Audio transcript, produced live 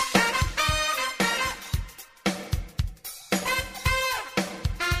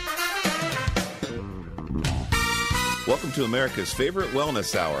Welcome to America's favorite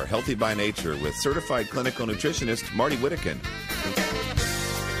wellness hour, Healthy by Nature, with certified clinical nutritionist Marty Whittakin.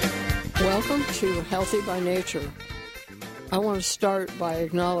 Welcome to Healthy by Nature. I want to start by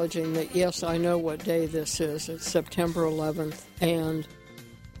acknowledging that, yes, I know what day this is. It's September 11th, and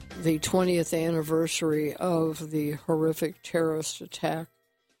the 20th anniversary of the horrific terrorist attack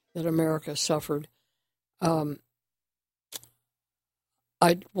that America suffered. I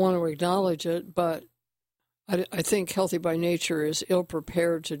want to acknowledge it, but I think Healthy by Nature is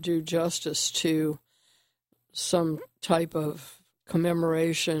ill-prepared to do justice to some type of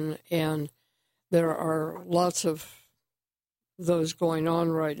commemoration, and there are lots of those going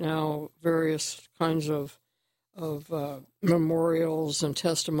on right now, various kinds of memorials and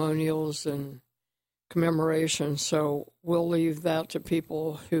testimonials and commemorations. So we'll leave that to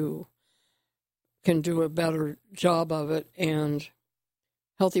people who can do a better job of it, and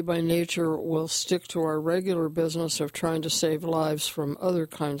Healthy by Nature will stick to our regular business of trying to save lives from other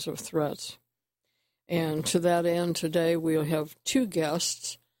kinds of threats. And to that end, today we'll have two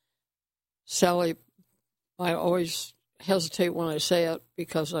guests. Sally, I always hesitate when I say it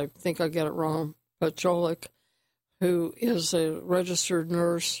because I think I get it wrong, but Jolik, who is a registered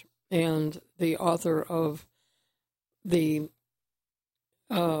nurse and the author of the,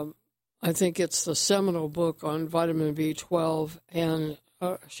 I think it's the seminal book on vitamin B12, and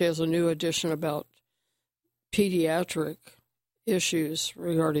she has a new edition about pediatric issues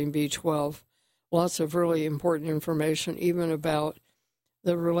regarding B12. Lots of really important information, even about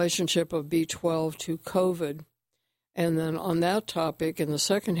the relationship of B12 to COVID. And then on that topic, in the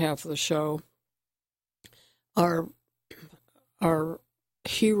second half of the show, our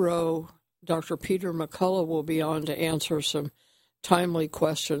hero, Dr. Peter McCullough, will be on to answer some timely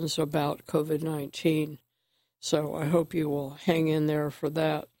questions about COVID-19. So I hope you will hang in there for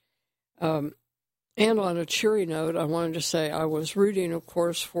that. And on a cheery note, I wanted to say I was rooting, of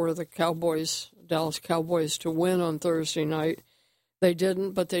course, for the Dallas Cowboys, to win on Thursday night. They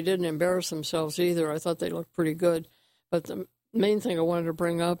didn't, but they didn't embarrass themselves either. I thought they looked pretty good. But the main thing I wanted to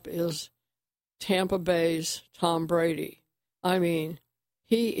bring up is Tampa Bay's Tom Brady. I mean,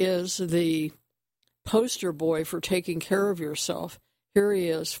 he is the poster boy for taking care of yourself. Here he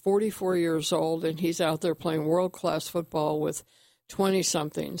is, 44 years old, and he's out there playing world-class football with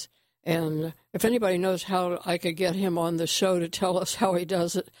 20-somethings. And if anybody knows how I could get him on the show to tell us how he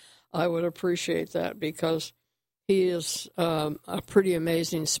does it, I would appreciate that, because he is a pretty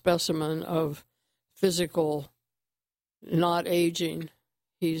amazing specimen of physical not aging.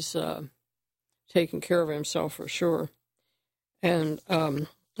 He's taking care of himself for sure. And I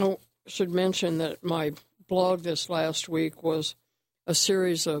should mention that my blog this last week was a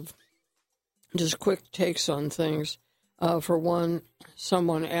series of just quick takes on things. For one,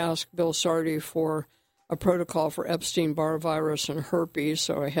 someone asked Bill Sardi for a protocol for Epstein-Barr virus and herpes,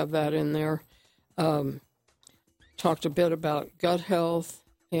 so I have that in there. Talked a bit about gut health,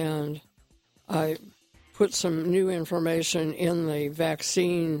 and I put some new information in the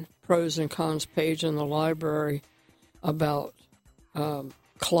vaccine pros and cons page in the library about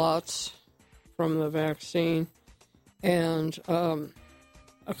clots from the vaccine, and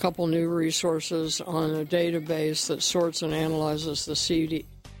a couple new resources on a database that sorts and analyzes the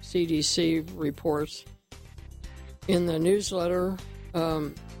CDC reports. In the newsletter,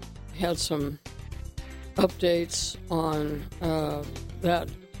 had some updates on that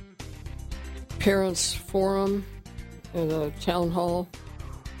parents forum in the town hall.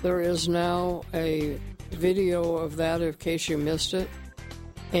 There is now a video of that in case you missed it,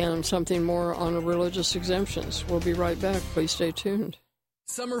 and something more on religious exemptions. We'll be right back. Please stay tuned.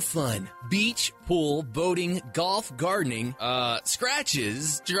 Summer fun, beach, pool, boating, golf, gardening,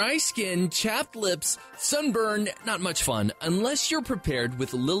 scratches, dry skin, chapped lips, sunburn, not much fun unless you're prepared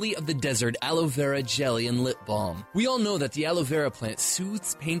with Lily of the Desert aloe vera jelly and lip balm. We all know that the aloe vera plant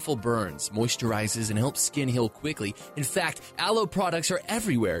soothes painful burns, moisturizes, and helps skin heal quickly. In fact, aloe products are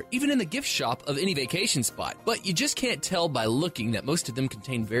everywhere, even in the gift shop of any vacation spot. But you just can't tell by looking that most of them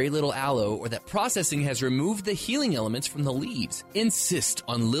contain very little aloe, or that processing has removed the healing elements from the leaves. Insist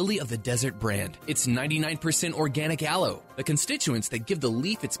on Lily of the Desert brand. It's 99% organic aloe. The constituents that give the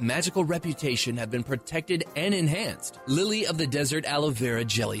leaf its magical reputation have been protected and enhanced. Lily of the Desert aloe vera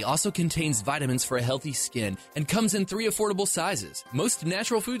jelly also contains vitamins for a healthy skin and comes in 3 affordable sizes. Most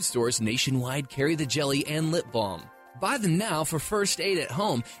natural food stores nationwide carry the jelly and lip balm. Buy them now for first aid at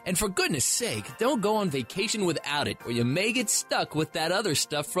home, and for goodness sake, don't go on vacation without it, or you may get stuck with that other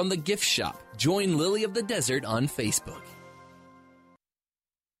stuff from the gift shop. Join Lily of the Desert on Facebook.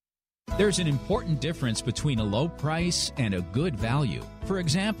 There's an important difference between a low price and a good value. For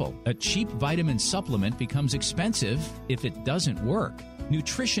example, a cheap vitamin supplement becomes expensive if it doesn't work.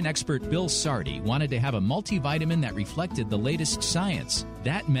 Nutrition expert Bill Sardi wanted to have a multivitamin that reflected the latest science.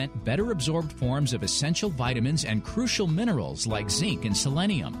 That meant better absorbed forms of essential vitamins and crucial minerals like zinc and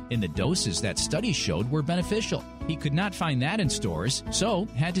selenium in the doses that studies showed were beneficial. He could not find that in stores, so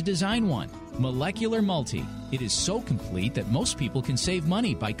had to design one. Molecular Multi. It is so complete that most people can save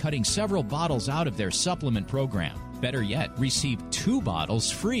money by cutting several bottles out of their supplement program. Better yet, receive 2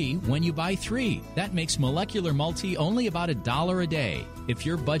 bottles free when you buy 3. That makes Molecular Multi only about $1 a day. If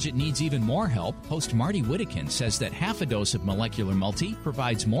your budget needs even more help, host Marty Whittakin says that half a dose of Molecular Multi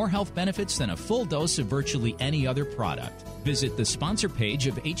provides more health benefits than a full dose of virtually any other product. Visit the sponsor page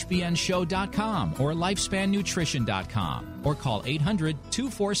of hbnshow.com or lifespannutrition.com or call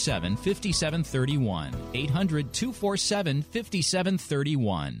 800-247-5731.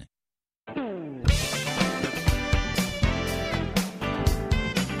 800-247-5731.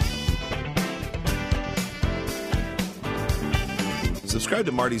 Subscribe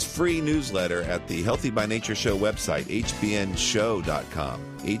to Marty's free newsletter at the Healthy by Nature Show website, hbnshow.com.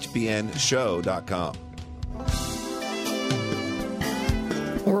 hbnshow.com.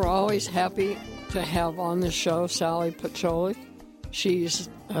 We're always happy to have on the show Sally Pacholik. She's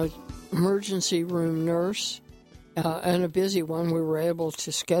an emergency room nurse and a busy one. We were able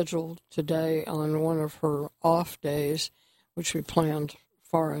to schedule today on one of her off days, which we planned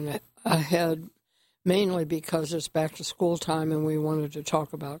far ahead, mainly because it's back to school time and we wanted to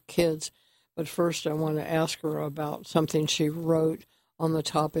talk about kids. But first I want to ask her about something she wrote on the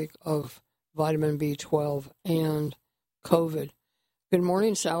topic of vitamin B12 and COVID. Good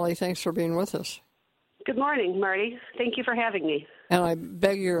morning, Sally. Thanks for being with us. Good morning, Marty. Thank you for having me. And I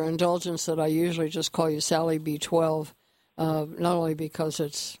beg your indulgence that I usually just call you Sally B12, not only because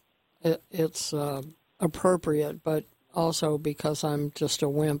it's appropriate, but also because I'm just a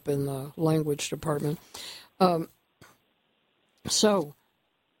wimp in the language department. So,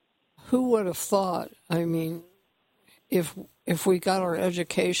 who would have thought, I mean, if we got our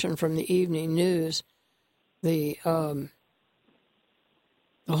education from the evening news, the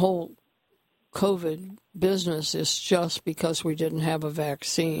whole COVID business is just because we didn't have a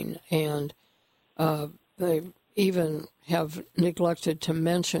vaccine. And they even have neglected to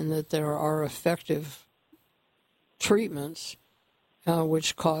mention that there are effective treatments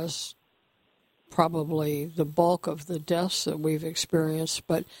which cause probably the bulk of the deaths that we've experienced,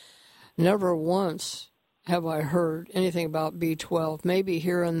 but never once have I heard anything about B12. Maybe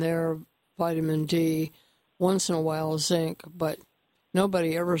here and there vitamin D, once in a while zinc, but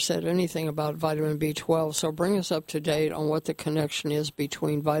nobody ever said anything about vitamin B12. So bring us up to date on what the connection is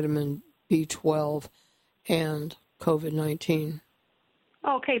between vitamin B12 and COVID-19.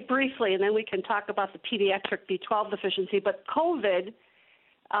 Okay, briefly, and then we can talk about the pediatric B12 deficiency. But COVID,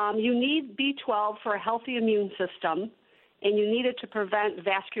 you need B12 for a healthy immune system, and you need it to prevent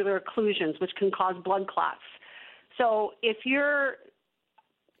vascular occlusions, which can cause blood clots. So if your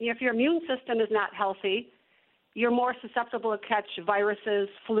immune system is not healthy, you're more susceptible to catch viruses,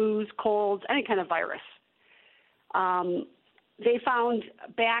 flus, colds, any kind of virus. They found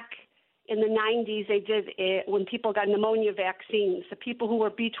back in the 90s, they did it when people got pneumonia vaccines. The people who were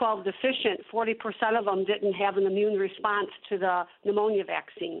B12 deficient, 40% of them didn't have an immune response to the pneumonia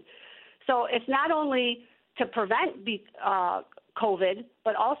vaccine. So it's not only to prevent COVID,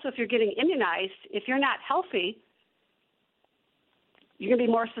 but also if you're getting immunized, if you're not healthy, you're going to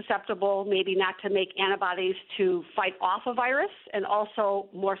be more susceptible maybe not to make antibodies to fight off a virus and also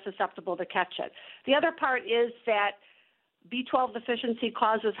more susceptible to catch it. The other part is that B12 deficiency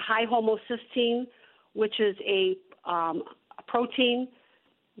causes high homocysteine, which is a protein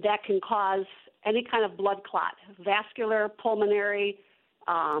that can cause any kind of blood clot, vascular, pulmonary,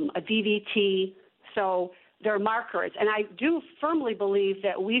 a DVT. So they're markers. And I do firmly believe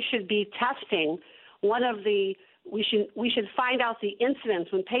that we should be testing we should find out the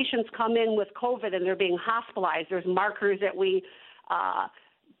incidence when patients come in with COVID and they're being hospitalized. There's markers that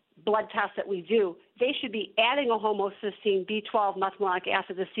blood tests that we do. They should be adding a homocysteine B12 methylmalonic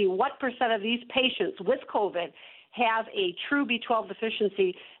acid to see what percent of these patients with COVID have a true B12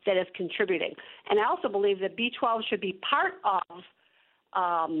 deficiency that is contributing. And I also believe that B12 should be part of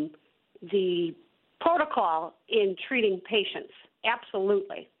the protocol in treating patients.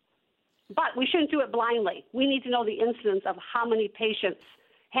 Absolutely. But we shouldn't do it blindly. We need to know the incidence of how many patients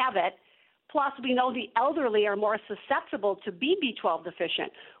have it. Plus, we know the elderly are more susceptible to be B12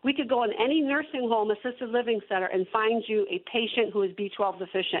 deficient. We could go in any nursing home, assisted living center, and find you a patient who is B12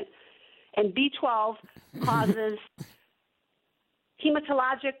 deficient. And B12 causes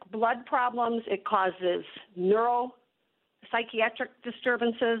hematologic blood problems. It causes neuropsychiatric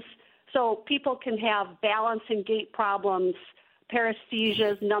disturbances. So people can have balance and gait problems,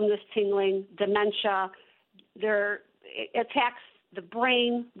 paresthesias, numbness, tingling, dementia. It attacks the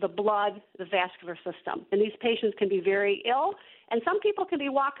brain, the blood, the vascular system. And these patients can be very ill. And some people can be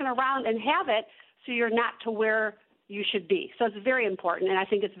walking around and have it, so you're not to where you should be. So it's very important, and I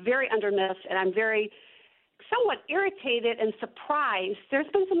think it's very undermissed, and I'm very somewhat irritated and surprised. There's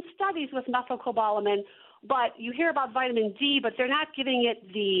been some studies with methylcobalamin, but you hear about vitamin D, but they're not giving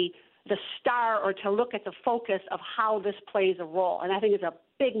it the star or to look at the focus of how this plays a role. And I think it's a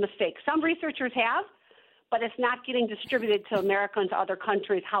big mistake. Some researchers have, but it's not getting distributed to America and to other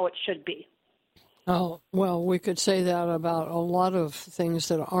countries how it should be. Oh, well, we could say that about a lot of things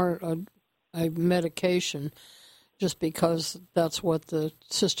that aren't a medication, just because that's what the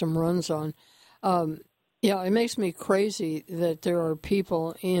system runs on. Yeah, it makes me crazy that there are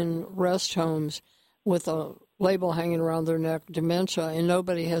people in rest homes with a label hanging around their neck, dementia, and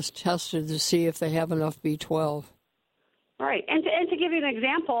nobody has tested to see if they have enough B12. Right. And to give you an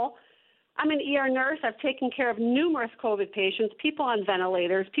example, I'm an ER nurse. I've taken care of numerous COVID patients, people on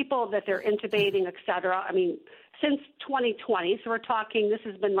ventilators, people that they're intubating, et cetera. I mean, since 2020. So we're talking, this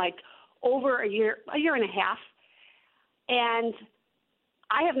has been like over a year and a half. And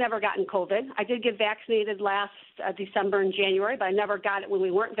I have never gotten COVID. I did get vaccinated last December and January, but I never got it when we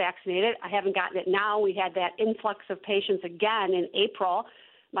weren't vaccinated. I haven't gotten it now. We had that influx of patients again in April.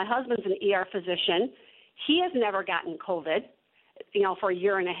 My husband's an ER physician. He has never gotten COVID, for a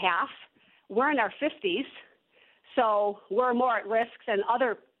year and a half. We're in our 50s, so we're more at risk than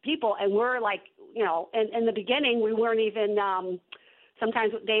other people. And we're like, in the beginning, we weren't even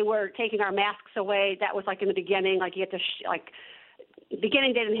sometimes they were taking our masks away. That was like in the beginning, like you had to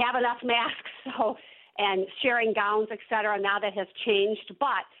beginning they didn't have enough masks, and sharing gowns, et cetera. Now that has changed.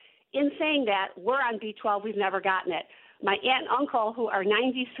 But in saying that, we're on B12. We've never gotten it. My aunt and uncle, who are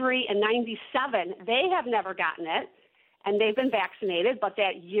 93 and 97, they have never gotten it, and they've been vaccinated, but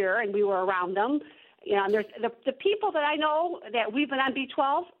that year, and we were around them. And there's the people that I know that we've been on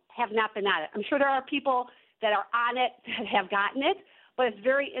B12 have not been on it. I'm sure there are people that are on it that have gotten it, but it's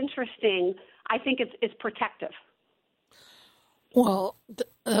very interesting. I think it's protective. Well,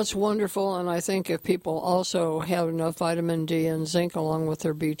 that's wonderful, and I think if people also have enough vitamin D and zinc along with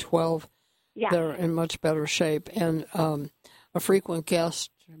their B12, they're in much better shape. And a frequent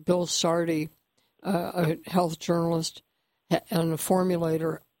guest, Bill Sardi, a health journalist and a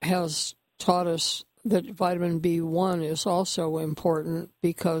formulator, has taught us that vitamin B1 is also important,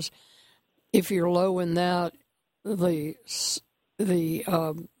 because if you're low in that, the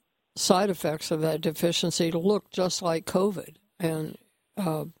side effects of that deficiency look just like COVID. And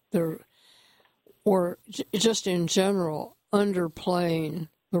or just in general, underplaying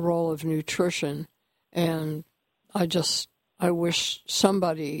the role of nutrition. And I wish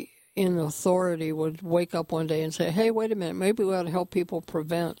somebody in authority would wake up one day and say, hey, wait a minute, maybe we ought to help people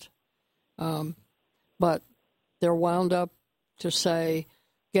prevent. But they're wound up to say,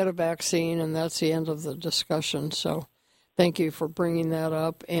 get a vaccine, and that's the end of the discussion. So thank you for bringing that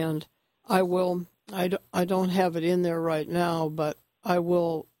up. And I don't have it in there right now, but I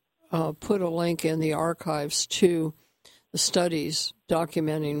will put a link in the archives to the studies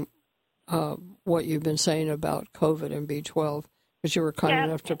documenting what you've been saying about COVID and B12, because you were kind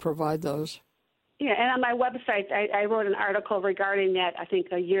enough to provide those. Yeah, and on my website, I wrote an article regarding that, I think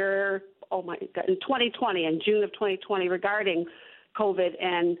in 2020, in June of 2020, regarding COVID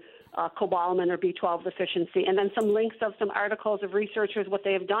and cobalamin or B12 deficiency, and then some links of some articles of researchers, what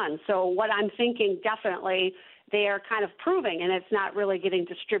they have done. So what I'm thinking, definitely, they are kind of proving, and it's not really getting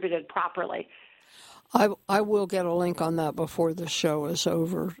distributed properly. I will get a link on that before the show is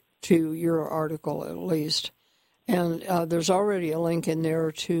over, to your article at least. And there's already a link in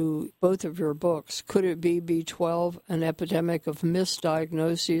there to both of your books. Could It Be B12, An Epidemic of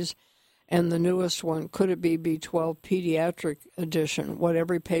Misdiagnoses? And the newest one, Could It Be B12 Pediatric Edition? What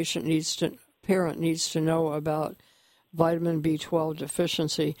every parent needs to know about vitamin B12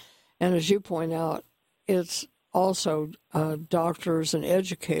 deficiency. And as you point out, it's also doctors and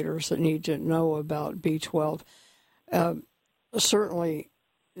educators that need to know about B12. Certainly,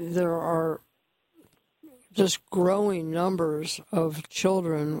 there are just growing numbers of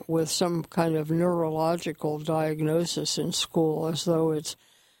children with some kind of neurological diagnosis in school, as though it's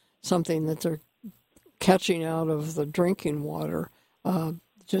something that they're catching out of the drinking water,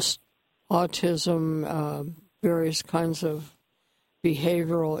 just autism, various kinds of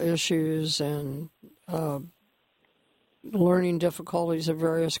behavioral issues, and learning difficulties of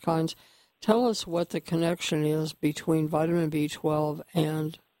various kinds. Tell us what the connection is between vitamin B12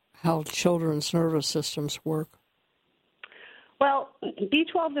 and how children's nervous systems work. Well,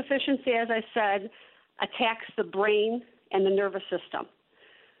 B12 deficiency, as I said, attacks the brain and the nervous system.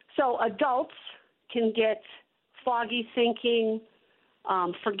 So adults can get foggy thinking,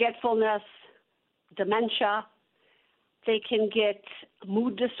 forgetfulness, dementia. They can get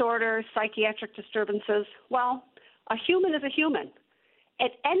mood disorders, psychiatric disturbances. Well, a human is a human.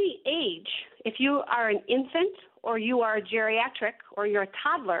 At any age, if you are an infant or you are a geriatric or you're a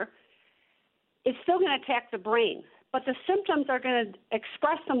toddler, it's still going to attack the brain. But the symptoms are going to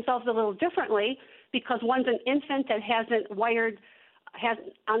express themselves a little differently because one's an infant that hasn't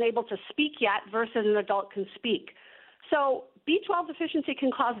unable to speak yet versus an adult can speak. So B12 deficiency can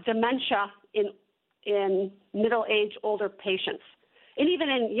cause dementia in middle-aged, older patients. And even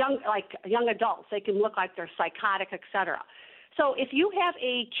in young adults, they can look like they're psychotic, et cetera. So if you have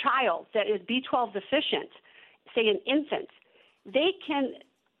a child that is B12 deficient, say an infant, they can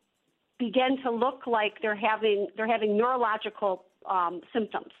begin to look like they're having neurological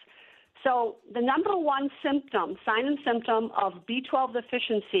symptoms. So the number one sign and symptom of B12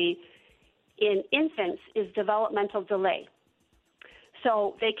 deficiency in infants is developmental delay.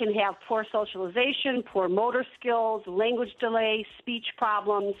 So they can have poor socialization, poor motor skills, language delay, speech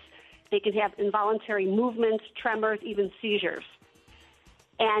problems. They can have involuntary movements, tremors, even seizures.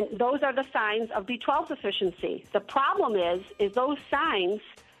 And those are the signs of B12 deficiency. The problem is those signs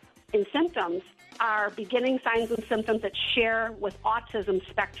and symptoms are beginning signs and symptoms that share with autism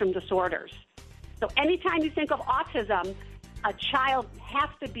spectrum disorders. So anytime you think of autism, a child has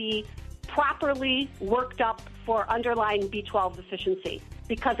to be properly worked up for underlying B12 deficiency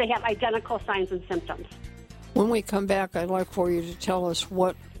because they have identical signs and symptoms. When we come back, I'd like for you to tell us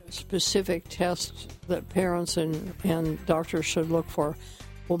what specific tests that parents and doctors should look for.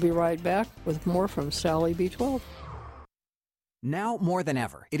 We'll be right back with more from Sally B12. Now more than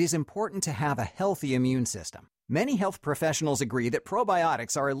ever, it is important to have a healthy immune system. Many health professionals agree that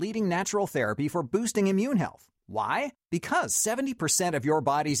probiotics are a leading natural therapy for boosting immune health. Why? Because 70% of your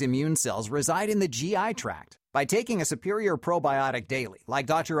body's immune cells reside in the GI tract. By taking a superior probiotic daily, like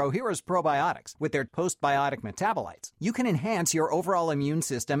Dr. Ohhira's probiotics, with their postbiotic metabolites, you can enhance your overall immune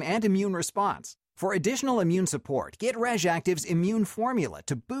system and immune response. For additional immune support, get RegActive's Immune Formula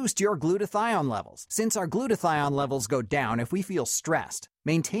to boost your glutathione levels, since our glutathione levels go down if we feel stressed.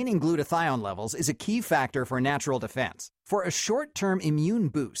 Maintaining glutathione levels is a key factor for natural defense. For a short-term immune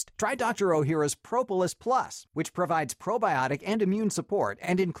boost, try Dr. Ohhira's Propolis Plus, which provides probiotic and immune support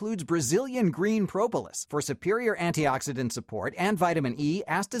and includes Brazilian green propolis for superior antioxidant support and vitamin E,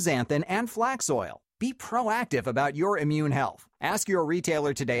 astaxanthin, and flax oil. Be proactive about your immune health. Ask your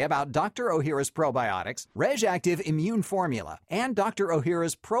retailer today about Dr. Ohhira's probiotics, RegActive Immune Formula, and Dr.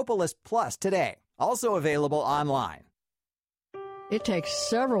 Ohhira's Propolis Plus today. Also available online. It takes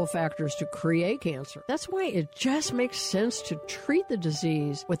several factors to create cancer. That's why it just makes sense to treat the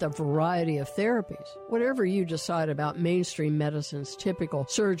disease with a variety of therapies. Whatever you decide about mainstream medicine's typical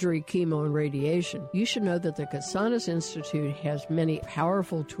surgery, chemo, and radiation, you should know that the Casanas Institute has many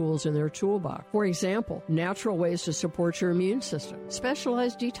powerful tools in their toolbox. For example, natural ways to support your immune system,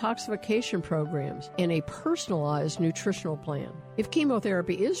 specialized detoxification programs, and a personalized nutritional plan. If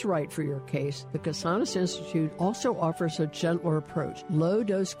chemotherapy is right for your case, the Casanas Institute also offers a gentler approach.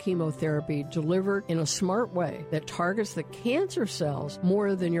 Low-dose chemotherapy delivered in a smart way that targets the cancer cells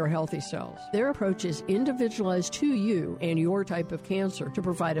more than your healthy cells. Their approach is individualized to you and your type of cancer to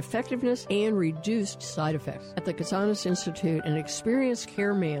provide effectiveness and reduced side effects. At the Casanas Institute, an experienced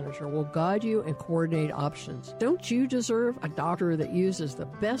care manager will guide you and coordinate options. Don't you deserve a doctor that uses the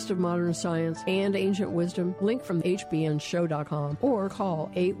best of modern science and ancient wisdom? Link from hbnshow.com or call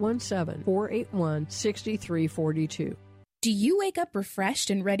 817-481-6342. Do you wake up refreshed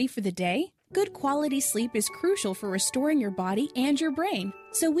and ready for the day? Good quality sleep is crucial for restoring your body and your brain,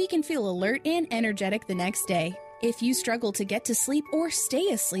 so we can feel alert and energetic the next day. If you struggle to get to sleep or stay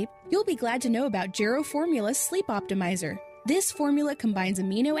asleep, you'll be glad to know about Gero Formula's Sleep Optimizer. This formula combines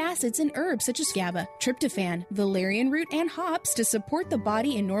amino acids and herbs such as GABA, tryptophan, valerian root, and hops to support the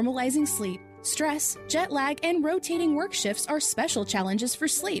body in normalizing sleep. Stress, jet lag, and rotating work shifts are special challenges for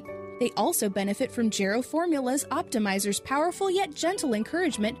sleep. They also benefit from Gero Formula's Optimizer's powerful yet gentle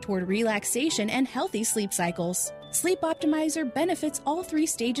encouragement toward relaxation and healthy sleep cycles. Sleep Optimizer benefits all 3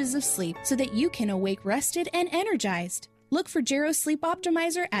 stages of sleep so that you can awake rested and energized. Look for Gero Sleep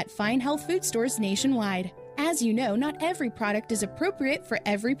Optimizer at fine health food stores nationwide. As you know, not every product is appropriate for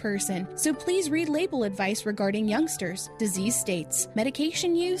every person, so please read label advice regarding youngsters, disease states,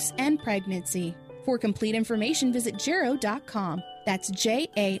 medication use, and pregnancy. For complete information, visit Jarrow.com. That's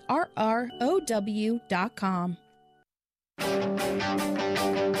JARROW.com.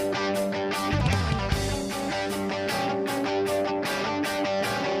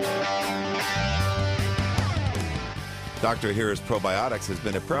 Dr. Harris Probiotics has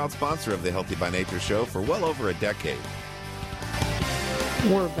been a proud sponsor of the Healthy by Nature show for well over a decade.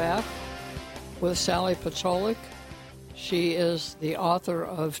 We're back with Sally Potolik. She is the author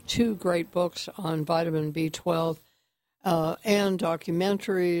of 2 great books on vitamin B12 and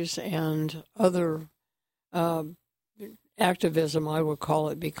documentaries and other activism, I would call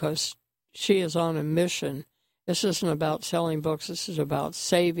it, because she is on a mission. This isn't about selling books. This is about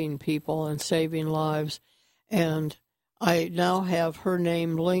saving people and saving lives. And I now have her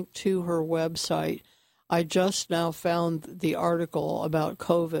name linked to her website. I just now found the article about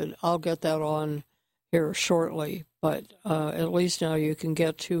COVID. I'll get that on here shortly, but at least now you can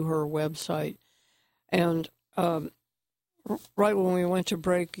get to her website. And right when we went to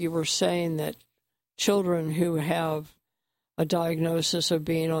break, you were saying that children who have a diagnosis of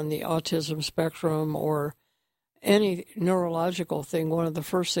being on the autism spectrum or any neurological thing, one of the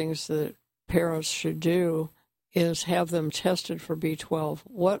first things that parents should do is have them tested for B12.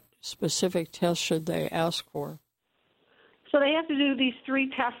 What specific tests should they ask for? So they have to do these 3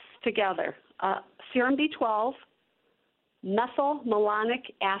 tests together. Serum B12,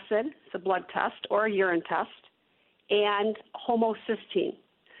 methylmalonic acid, it's a blood test or a urine test, and homocysteine.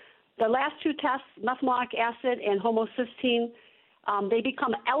 The last 2 tests, methylmalonic acid and homocysteine, they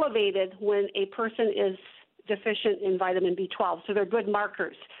become elevated when a person is deficient in vitamin B12, so they're good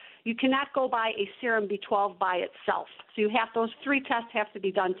markers. You cannot go by a serum B12 by itself. So those 3 tests have to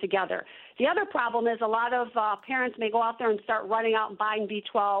be done together. The other problem is a lot of parents may go out there and start running out and buying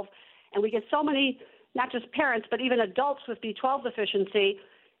B12, and we get so many, not just parents, but even adults with B12 deficiency.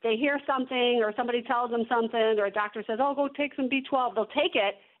 They hear something or somebody tells them something or a doctor says, oh, go take some B12. They'll take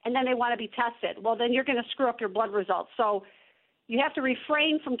it, and then they want to be tested. Well, then you're going to screw up your blood results. So you have to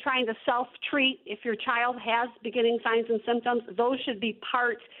refrain from trying to self-treat. If your child has beginning signs and symptoms, those should be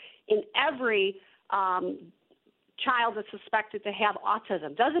part in every child that's suspected to have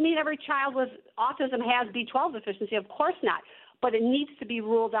autism. Doesn't mean every child with autism has B12 deficiency, of course not, but it needs to be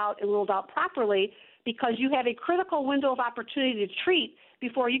ruled out and ruled out properly because you have a critical window of opportunity to treat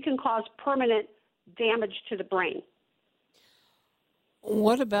before you can cause permanent damage to the brain.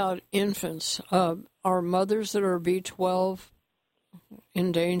 What about infants? Are mothers that are B12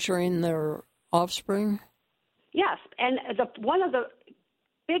 endangering their offspring? Yes, and one of the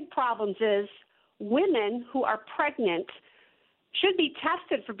big problems is women who are pregnant should be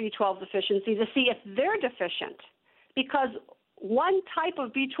tested for B12 deficiency to see if they're deficient, because one type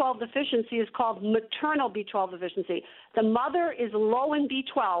of B12 deficiency is called maternal B12 deficiency. The mother is low in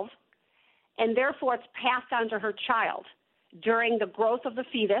B12, and therefore it's passed on to her child during the growth of the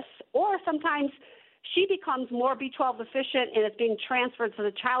fetus, or sometimes she becomes more B12 deficient and it's being transferred, so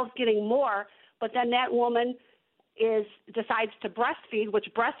the child's getting more, but then that woman decides to breastfeed,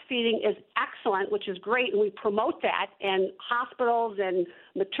 which breastfeeding is excellent, which is great, and we promote that, and hospitals and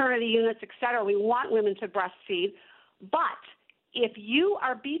maternity units, et cetera, we want women to breastfeed. But if you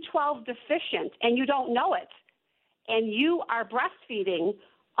are B12 deficient and you don't know it, and you are breastfeeding,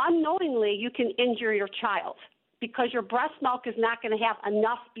 unknowingly you can injure your child because your breast milk is not going to have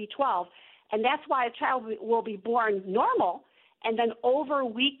enough B12. And that's why a child will be born normal, and then over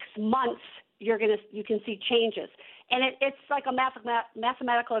weeks, months, you can see changes. And it's like a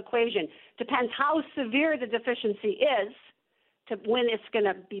mathematical equation. Depends how severe the deficiency is to when it's going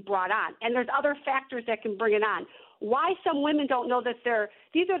to be brought on. And there's other factors that can bring it on. Why some women don't know that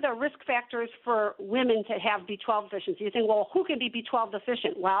these are the risk factors for women to have B12 deficiency. You think, well, who can be B12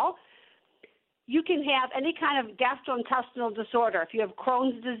 deficient? Well, you can have any kind of gastrointestinal disorder. If you have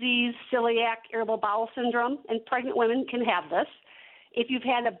Crohn's disease, celiac, irritable bowel syndrome, and pregnant women can have this. If you've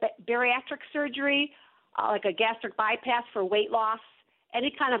had a bariatric surgery, like a gastric bypass for weight loss,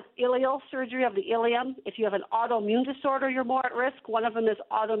 any kind of ileal surgery of the ileum. If you have an autoimmune disorder, you're more at risk. One of them is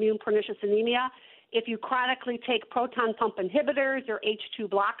autoimmune pernicious anemia. If you chronically take proton pump inhibitors or H2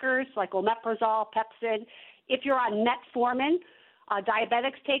 blockers like omeprazole, Pepcid, if you're on metformin,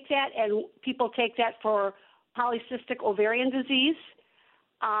 diabetics take that, and people take that for polycystic ovarian disease.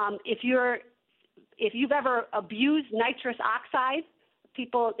 If you've ever abused nitrous oxide,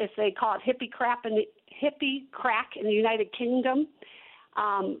 people, if they call it hippie crack in the United Kingdom,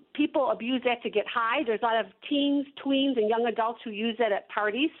 people abuse that to get high. There's a lot of teens, tweens, and young adults who use that at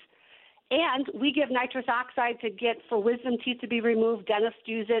parties. And we give nitrous oxide for wisdom teeth to be removed. Dentists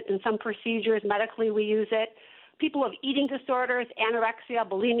use it in some procedures. Medically, we use it. People with eating disorders, anorexia,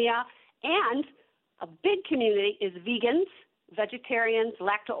 bulimia, and A big community is vegans, vegetarians,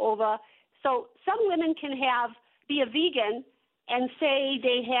 lacto-ova. So some women can be a vegan and say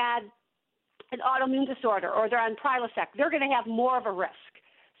they had an autoimmune disorder or they're on Prilosec. They're going to have more of a risk.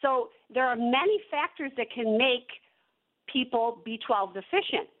 So there are many factors that can make people B12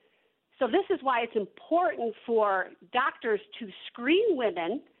 deficient. So this is why it's important for doctors to screen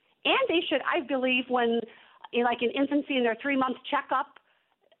women, and they should, I believe, when like in infancy in their 3-month checkup,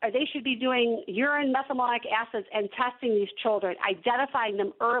 they should be doing urine methylmalonic acids and testing these children, identifying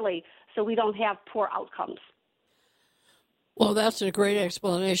them early so we don't have poor outcomes. Well, that's a great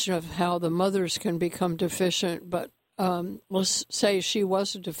explanation of how the mothers can become deficient, but let's say she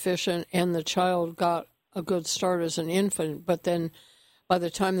was deficient and the child got a good start as an infant, but then by the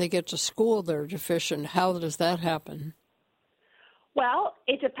time they get to school, they're deficient. How does that happen? Well,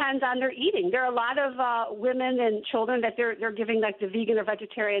 it depends on their eating. There are a lot of women and children that they're giving like the vegan or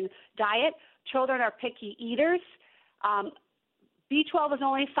vegetarian diet. Children are picky eaters. B12 is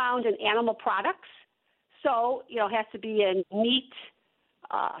only found in animal products. So, it has to be in meat,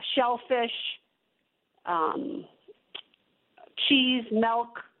 shellfish, cheese,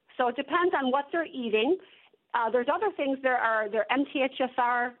 milk. So it depends on what they're eating. There's other things. There are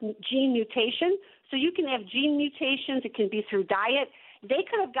MTHFR gene mutation. So you can have gene mutations. It can be through diet. They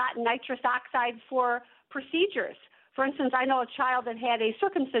could have gotten nitrous oxide for procedures. For instance, I know a child that had a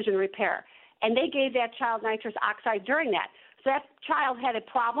circumcision repair, and they gave that child nitrous oxide during that. So that child had a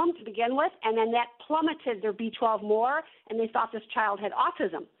problem to begin with, and then that plummeted their B12 more, and they thought this child had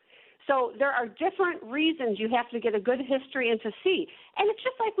autism. So there are different reasons you have to get a good history and to see. And it's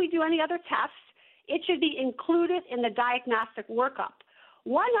just like we do any other test. It should be included in the diagnostic workup.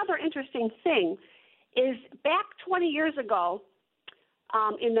 One other interesting thing is back 20 years ago,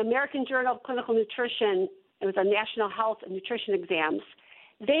 in the American Journal of Clinical Nutrition, it was a National Health and Nutrition Exams,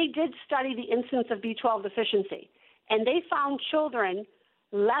 they did study the incidence of B12 deficiency. And they found children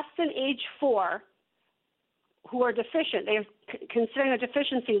less than age 4 who are deficient. They're considering a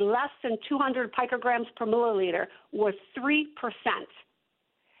deficiency less than 200 picograms per milliliter was 3%.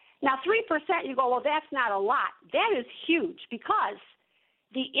 Now, 3%, you go, well, that's not a lot. That is huge because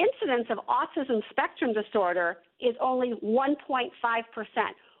the incidence of autism spectrum disorder is only 1.5%.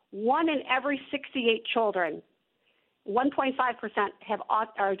 1 in every 68 children, 1.5%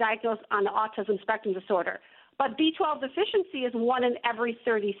 are diagnosed on the autism spectrum disorder. But B12 deficiency is 1 in every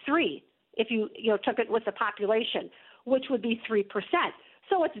 33 if you took it with the population, which would be 3%.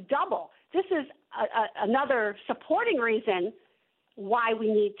 So it's double. This is another supporting reason why we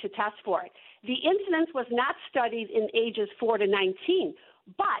need to test for it. The incidence was not studied in ages 4 to 19,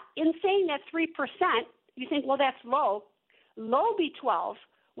 but in saying that 3%, you think, well, that's low. Low B12,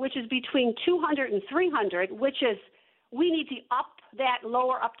 which is between 200 and 300, which is we need to up that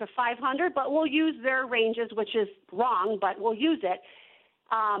lower up to 500, but we'll use their ranges, which is wrong, but we'll use it.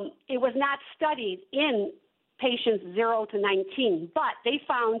 It was not studied in patients 0 to 19, but they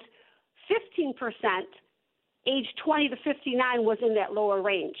found 15%, age 20 to 59 was in that lower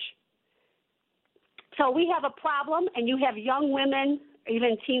range. So we have a problem, and you have young women,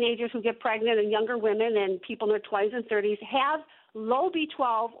 even teenagers who get pregnant, and younger women and people in their 20s and 30s have low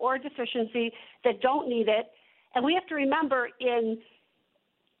B12 or deficiency that don't need it. And we have to remember in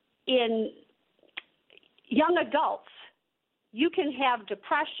young adults, you can have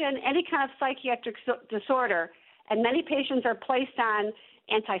depression, any kind of psychiatric disorder, and many patients are placed on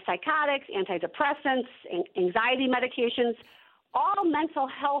antipsychotics, antidepressants, anxiety medications, all mental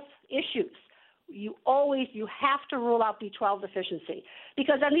health issues. You have to rule out B12 deficiency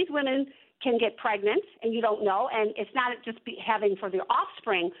because then these women can get pregnant and you don't know, and it's not just having for their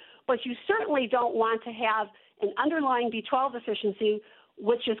offspring, but you certainly don't want to have an underlying B12 deficiency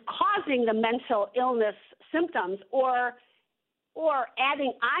which is causing the mental illness symptoms or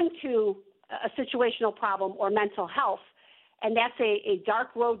adding on to a situational problem or mental health. And that's a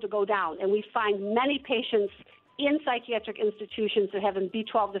dark road to go down. And we find many patients in psychiatric institutions that have been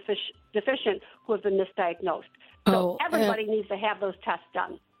B12 deficient who have been misdiagnosed. So everybody needs to have those tests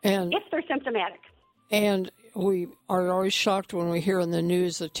done if they're symptomatic. And we are always shocked when we hear in the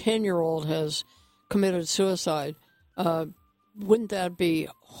news a 10-year-old has committed suicide. Wouldn't that be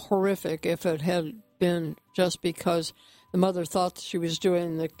horrific if it had been just because the mother thought she was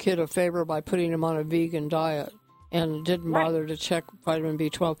doing the kid a favor by putting him on a vegan diet and didn't bother to check vitamin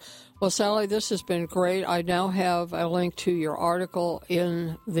B12? Well, Sally, this has been great. I now have a link to your article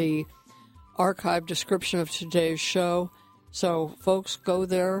in the archive description of today's show. So, folks, go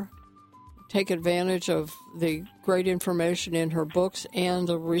there, take advantage of the great information in her books and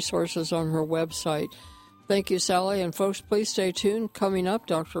the resources on her website. Thank you, Sally. And folks, please stay tuned. Coming up,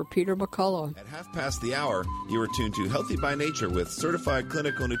 Dr. Peter McCullough. At 1:30, you are tuned to Healthy by Nature with certified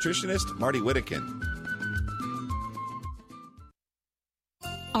clinical nutritionist Marty Whittakin.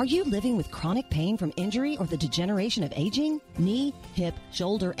 Are you living with chronic pain from injury or the degeneration of aging? Knee, hip,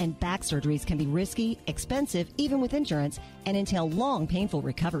 shoulder, and back surgeries can be risky, expensive, even with insurance, and entail long, painful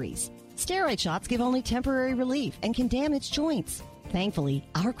recoveries. Steroid shots give only temporary relief and can damage joints. Thankfully,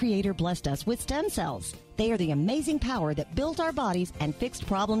 our Creator blessed us with stem cells. They are the amazing power that built our bodies and fixed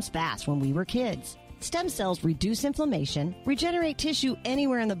problems fast when we were kids. Stem cells reduce inflammation, regenerate tissue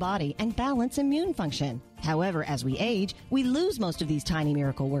anywhere in the body, and balance immune function. However, as we age, we lose most of these tiny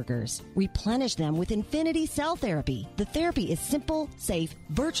miracle workers. Replenish them with Infinity Cell Therapy. The therapy is simple, safe,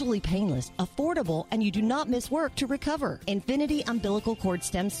 virtually painless, affordable, and you do not miss work to recover. Infinity umbilical cord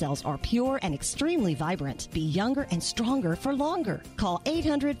stem cells are pure and extremely vibrant. Be younger and stronger for longer. Call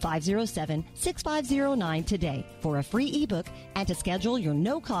 800-507-6509 today for a free ebook and to schedule your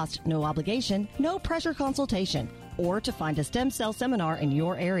no-cost, no-obligation, no-pressure consultation or to find a stem cell seminar in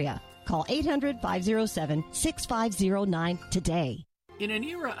your area. Call 800-507-6509 today. In an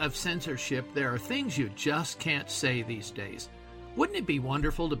era of censorship, there are things you just can't say these days. Wouldn't it be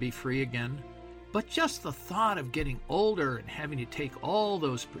wonderful to be free again? But just the thought of getting older and having to take all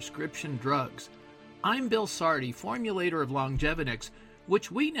those prescription drugs. I'm Bill Sardi, formulator of Longevinix,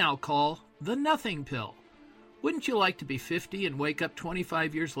 which we now call the Nothing Pill. Wouldn't you like to be 50 and wake up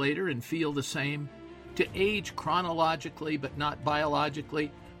 25 years later and feel the same? To age chronologically but not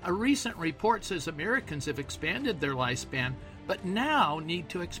biologically? A recent report says Americans have expanded their lifespan, but now need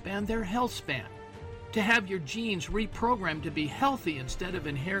to expand their health span. To have your genes reprogrammed to be healthy instead of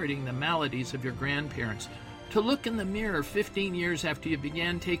inheriting the maladies of your grandparents. To look in the mirror 15 years after you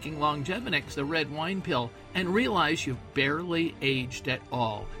began taking Longevinix, the red wine pill, and realize you've barely aged at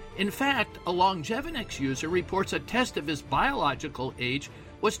all. In fact, a Longevinix user reports a test of his biological age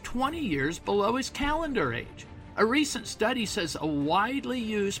was 20 years below his calendar age. A recent study says a widely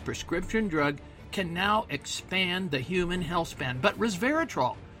used prescription drug can now expand the human health span. But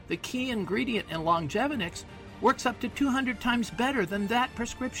resveratrol, the key ingredient in Longevinix, works up to 200 times better than that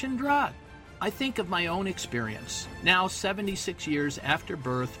prescription drug. I think of my own experience. Now, 76 years after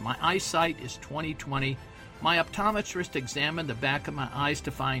birth, my eyesight is 20/20. My optometrist examined the back of my eyes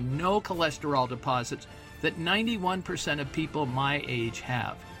to find no cholesterol deposits that 91% of people my age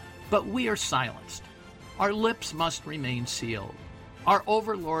have. But we are silenced. Our lips must remain sealed. Our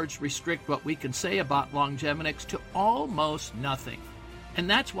overlords restrict what we can say about Longevinix to almost nothing. And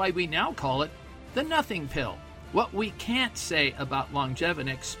that's why we now call it the Nothing Pill. What we can't say about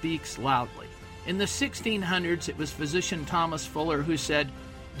Longevinix speaks loudly. In the 1600s, it was physician Thomas Fuller who said,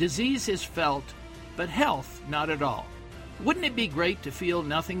 "Disease is felt, but health not at all." Wouldn't it be great to feel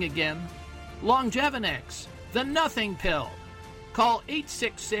nothing again? Longevinix, the Nothing Pill. Call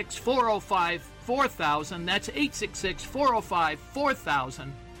 866-405-4000. That's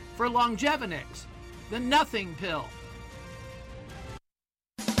 866-405-4000 for Longevinix, the Nothing Pill.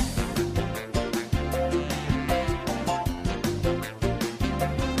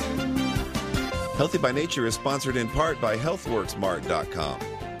 Healthy by Nature is sponsored in part by HealthWorksMart.com.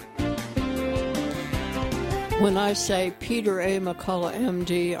 When I say Peter A. McCullough,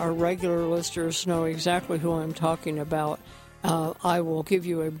 MD, our regular listeners know exactly who I'm talking about. I will give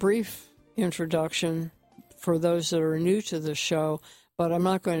you a brief introduction for those that are new to the show, but I'm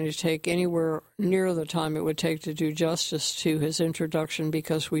not going to take anywhere near the time it would take to do justice to his introduction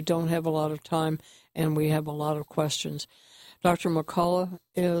because we don't have a lot of time and we have a lot of questions. Dr. McCullough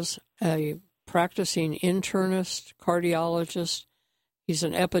is a practicing internist, cardiologist. He's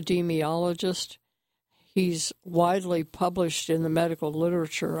an epidemiologist. He's widely published in the medical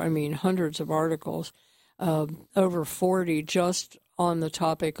literature, hundreds of articles. Over 40 just on the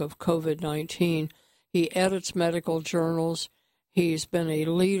topic of COVID-19. He edits medical journals. He's been a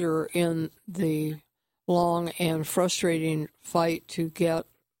leader in the long and frustrating fight to get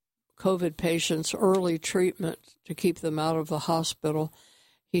COVID patients early treatment to keep them out of the hospital.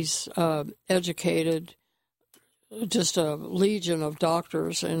 He's educated just a legion of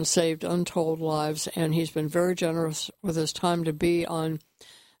doctors and saved untold lives, and he's been very generous with his time to be on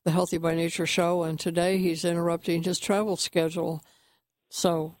the Healthy by Nature show, and today he's interrupting his travel schedule.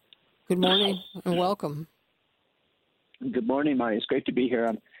 So, good morning and welcome. Good morning, Marty. It's great to be here.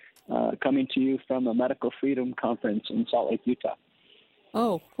 I'm coming to you from a Medical Freedom Conference in Salt Lake, Utah.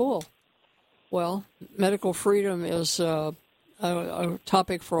 Oh, cool. Well, medical freedom is a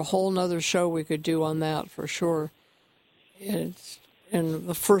topic for a whole nother show we could do on that for sure. And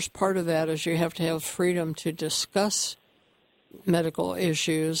the first part of that is you have to have freedom to discuss medical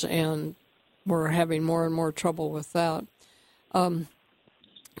issues and we're having more and more trouble with that. A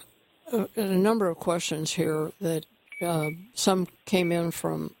number of questions here that some came in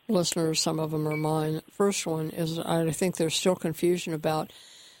from listeners, some of them are mine. First one is, I think there's still confusion about,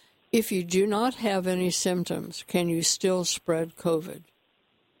 if you do not have any symptoms, can you still spread COVID?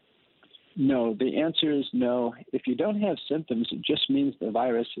 No, the answer is no. If you don't have symptoms, it just means the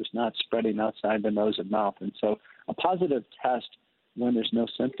virus is not spreading outside the nose and mouth. And so a positive test when there's no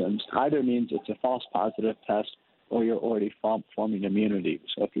symptoms either means it's a false positive test or you're already forming immunity.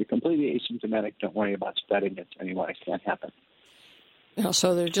 So if you're completely asymptomatic, don't worry about spreading it to anyone. It can't happen. Yeah,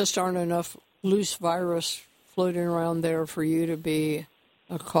 so there just aren't enough loose virus floating around there for you to be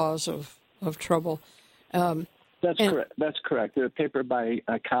a cause of trouble. That's correct. That's correct. There's a paper by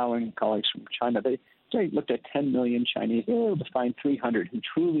Cao and colleagues from China. They looked at 10 million Chinese. They were able to find 300 who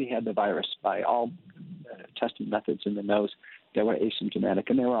truly had the virus by all testing methods in the nose that were asymptomatic,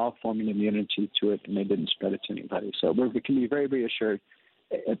 and they were all forming immunity to it, and they didn't spread it to anybody. So we can be very reassured.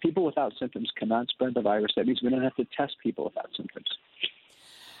 People without symptoms cannot spread the virus. That means we don't have to test people without symptoms.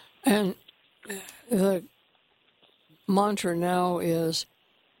 And the mantra now is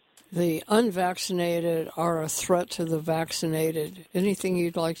the unvaccinated are a threat to the vaccinated. Anything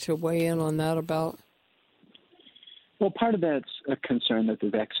you'd like to weigh in on that about? Well, part of that's a concern that the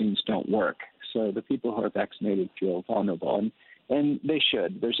vaccines don't work. So the people who are vaccinated feel vulnerable, and they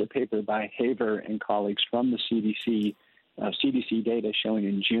should. There's a paper by Haver and colleagues from the CDC data showing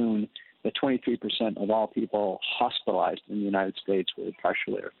in June that 23% of all people hospitalized in the United States were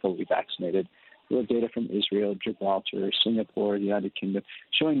partially or fully vaccinated. We have data from Israel, Gibraltar, Singapore, the United Kingdom,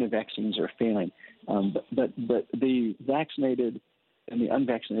 showing the vaccines are failing. But the vaccinated and the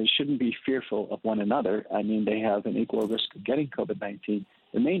unvaccinated shouldn't be fearful of one another. I mean, they have an equal risk of getting COVID-19.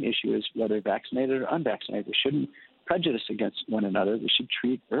 The main issue is whether vaccinated or unvaccinated. They shouldn't prejudice against one another. We should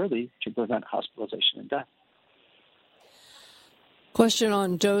treat early to prevent hospitalization and death. Question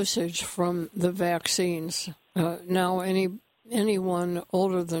on dosage from the vaccines. Now, anyone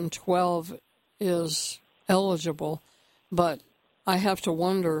older than 12 is eligible, but I have to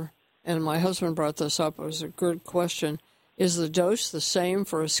wonder, and my husband brought this up, it was a good question, is the dose the same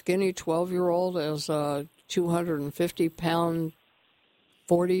for a skinny 12-year-old as a 250-pound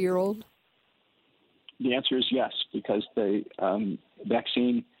 40-year-old? The answer is yes, because the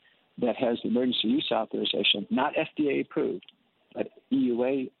vaccine that has emergency use authorization, not FDA approved, but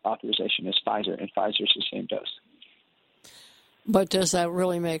EUA authorization is Pfizer, and Pfizer's the same dose. But does that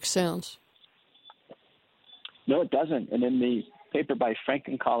really make sense? No, it doesn't. And in the paper by Frank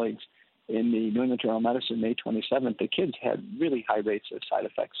and colleagues in the New England Journal of Medicine, May 27th, the kids had really high rates of side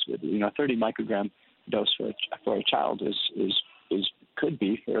effects. With 30 microgram dose for a child could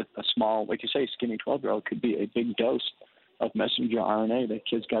be for a small, like you say, skinny 12-year-old could be a big dose of messenger RNA. The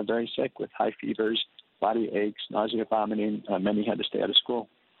kids got very sick with high fevers, body aches, nausea, vomiting. Many had to stay out of school.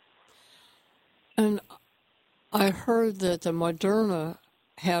 And I heard that the Moderna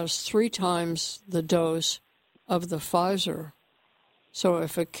has 3 times the dose of the Pfizer. So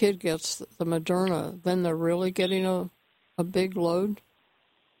if a kid gets the Moderna, then they're really getting a big load?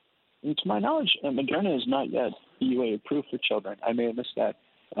 And to my knowledge, Moderna is not yet EUA approved for children. I may have missed that.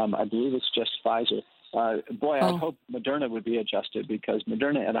 I believe it's just Pfizer. I hope Moderna would be adjusted, because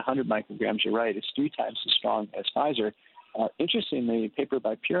Moderna at 100 micrograms, you're right, it's 3 times as strong as Pfizer. Interestingly, a paper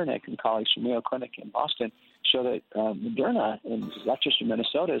by Puranek and colleagues from Mayo Clinic in Boston show that Moderna in Rochester,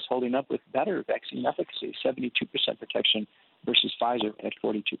 Minnesota is holding up with better vaccine efficacy, 72% protection versus Pfizer at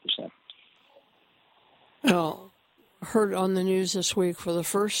 42%. Well, heard on the news this week for the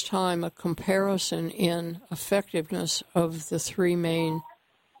first time a comparison in effectiveness of the 3 main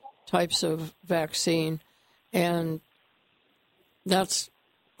types of vaccine, and that's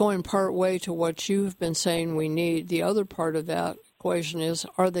going part way to what you've been saying we need. The other part of that equation is,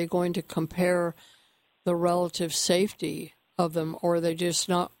 are they going to compare the relative safety of them, or they just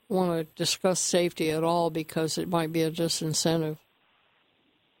not want to discuss safety at all because it might be a disincentive?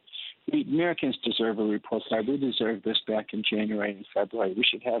 The Americans deserve a report card. We deserved this back in January and February. We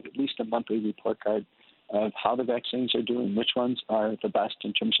should have at least a monthly report card of how the vaccines are doing, which ones are the best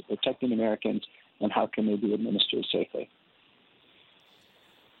in terms of protecting Americans, and how can they be administered safely.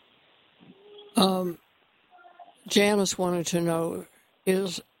 Janice wanted to know,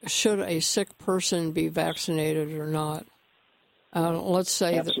 should a sick person be vaccinated or not? Let's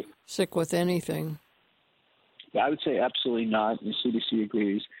say that sick with anything. I would say absolutely not, and the CDC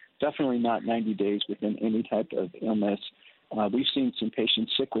agrees. Definitely not 90 days within any type of illness. We've seen some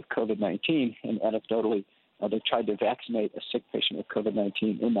patients sick with COVID-19, and anecdotally, they tried to vaccinate a sick patient with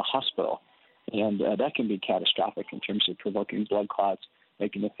COVID-19 in the hospital, and that can be catastrophic in terms of provoking blood clots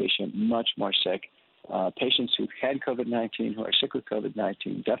making the patient much more sick. Patients who've had COVID-19, who are sick with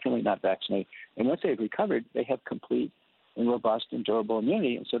COVID-19, definitely not vaccinated. And once they've recovered, they have complete and robust and durable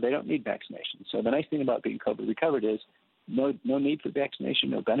immunity, and so they don't need vaccination. So the nice thing about being COVID recovered is no need for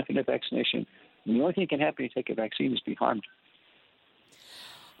vaccination, no benefit of vaccination. And the only thing that can happen when you take a vaccine is be harmed.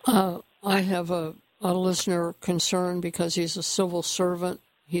 I have a listener concerned because he's a civil servant.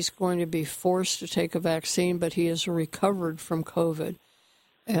 He's going to be forced to take a vaccine, but he has recovered from COVID.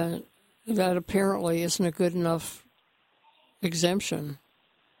 And that apparently isn't a good enough exemption.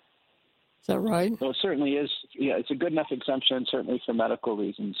 Is that right? Well, it certainly is. Yeah, it's a good enough exemption, certainly for medical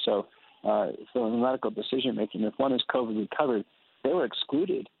reasons. So for medical decision-making, if one is COVID recovered, they were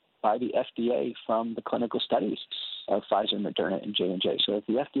excluded by the FDA from the clinical studies of Pfizer, Moderna, and J&J. So if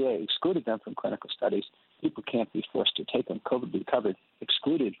the FDA excluded them from clinical studies, people can't be forced to take them. COVID recovered,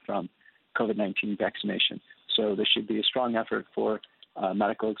 excluded from COVID-19 vaccination. So there should be a strong effort for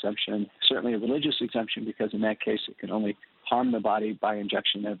medical exemption, certainly a religious exemption, because in that case it can only harm the body by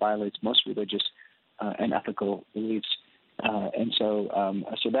injection and violates most religious and ethical beliefs. And so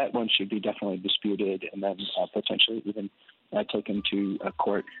that one should be definitely disputed and then potentially even taken to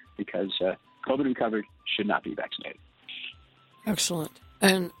court because COVID recovered should not be vaccinated. Excellent.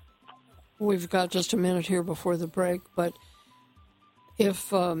 And we've got just a minute here before the break, but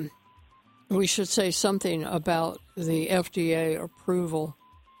if we should say something about the FDA approval.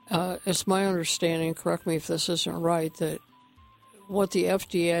 It's my understanding, correct me if this isn't right, that what the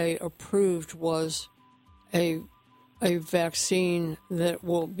FDA approved was a vaccine that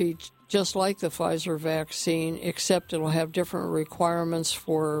will be just like the Pfizer vaccine, except it'll have different requirements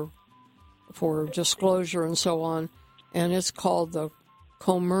for disclosure and so on, and it's called the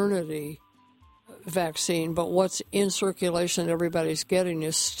Comirnaty vaccine. But what's in circulation that everybody's getting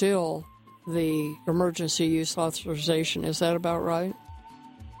is still the emergency use authorization. Is that about right?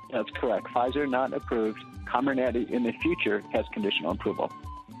 That's correct. Pfizer not approved. Comirnaty in the future has conditional approval.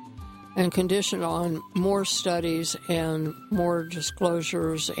 And conditioned on more studies and more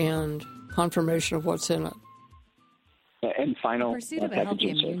disclosures and confirmation of what's in it. And final the pursuit of a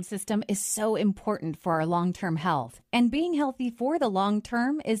healthy immune system is so important for our long-term health. And being healthy for the long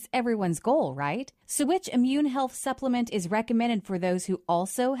term is everyone's goal, right? So which immune health supplement is recommended for those who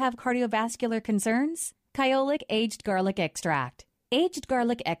also have cardiovascular concerns? Kyolic Aged Garlic Extract. Aged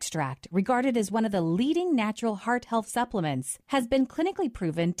garlic extract, regarded as one of the leading natural heart health supplements, has been clinically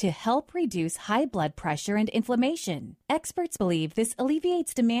proven to help reduce high blood pressure and inflammation. Experts believe this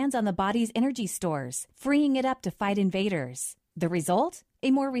alleviates demands on the body's energy stores, freeing it up to fight invaders. The result?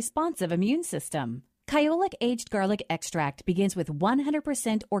 A more responsive immune system. Kyolic Aged Garlic Extract begins with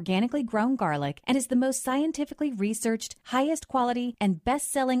 100% organically grown garlic and is the most scientifically researched, highest quality, and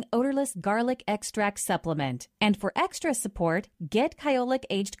best-selling odorless garlic extract supplement. And for extra support, get Kyolic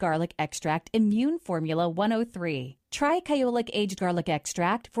Aged Garlic Extract Immune Formula 103. Try Kyolic Aged Garlic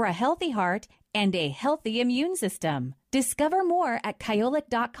Extract for a healthy heart and a healthy immune system. Discover more at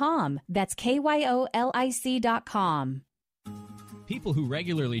kyolic.com. That's KYOLIC.com. People who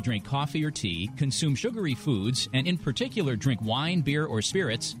regularly drink coffee or tea, consume sugary foods, and in particular drink wine, beer, or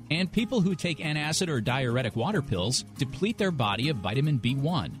spirits, and people who take antacid or diuretic water pills deplete their body of vitamin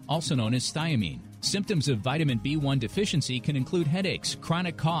B1, also known as thiamine. Symptoms of vitamin B1 deficiency can include headaches,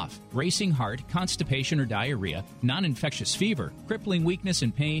 chronic cough, racing heart, constipation or diarrhea, non-infectious fever, crippling weakness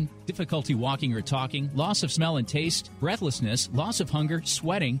and pain, difficulty walking or talking, loss of smell and taste, breathlessness, loss of hunger,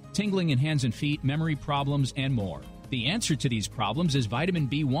 sweating, tingling in hands and feet, memory problems, and more. The answer to these problems is vitamin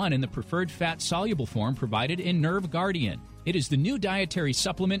B1 in the preferred fat-soluble form provided in Nerve Guardian. It is the new dietary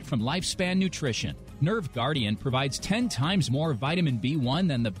supplement from Lifespan Nutrition. Nerve Guardian provides 10 times more vitamin B1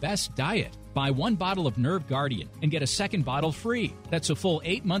 than the best diet. Buy one bottle of Nerve Guardian and get a second bottle free. That's a full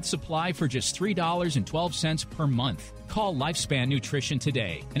 8-month supply for just $3.12 per month. Call Lifespan Nutrition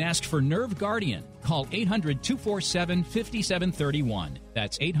today and ask for Nerve Guardian. Call 800-247-5731.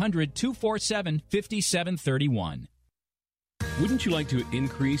 That's 800-247-5731. Wouldn't you like to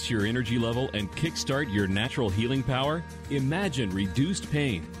increase your energy level and kickstart your natural healing power? Imagine reduced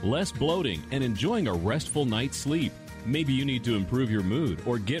pain, less bloating, and enjoying a restful night's sleep. Maybe you need to improve your mood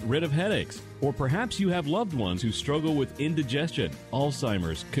or get rid of headaches. Or perhaps you have loved ones who struggle with indigestion,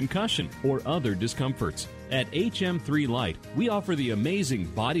 Alzheimer's, concussion, or other discomforts. At HM3 Light, we offer the amazing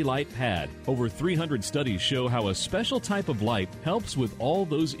Body Light Pad. Over 300 studies show how a special type of light helps with all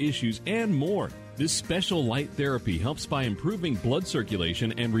those issues and more. This special light therapy helps by improving blood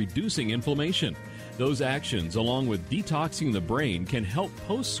circulation and reducing inflammation. Those actions, along with detoxing the brain, can help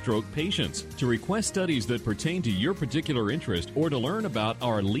post-stroke patients. To request studies that pertain to your particular interest or to learn about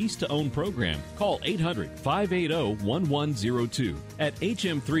our lease-to-own program, call 800-580-1102. At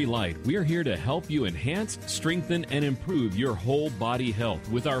HM3 Light, we're here to help you enhance, strengthen, and improve your whole body health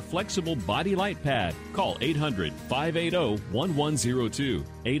with our flexible Body Light Pad. Call 800-580-1102.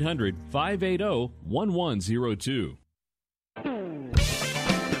 800-580-1102.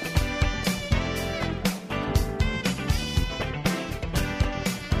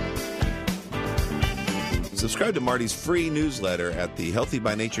 Subscribe to Marty's free newsletter at the Healthy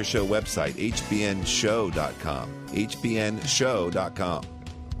by Nature Show website, hbnshow.com. hbnshow.com.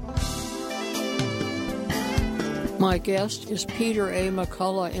 My guest is Peter A.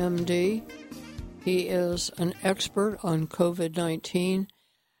 McCullough, MD. He is an expert on COVID-19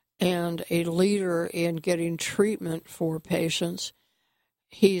 and a leader in getting treatment for patients.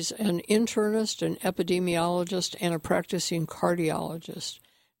 He's an internist, an epidemiologist, and a practicing cardiologist.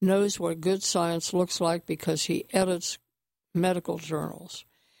 Knows what good science looks like because he edits medical journals.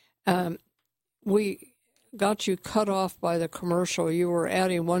 We got you cut off by the commercial. You were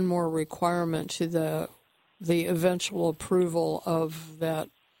adding one more requirement to the eventual approval of that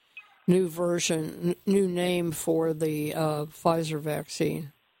new version, new name for the Pfizer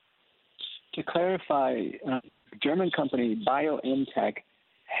vaccine. To clarify, German company BioNTech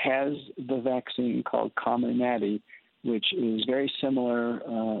has the vaccine called Comirnaty, which is very similar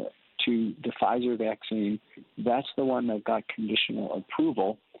to the Pfizer vaccine. That's the one that got conditional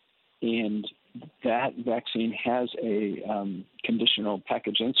approval, and that vaccine has a conditional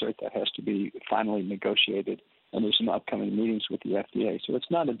package insert that has to be finally negotiated, and there's some upcoming meetings with the FDA. So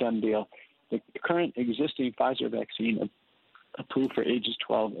it's not a done deal. The current existing Pfizer vaccine approved for ages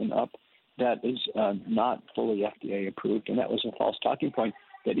 12 and up, that is not fully FDA approved, and that was a false talking point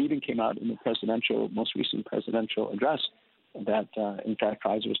that even came out in the most recent presidential address, that in fact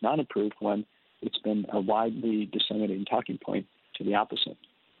Pfizer is not approved, when it's been a widely disseminated talking point to the opposite.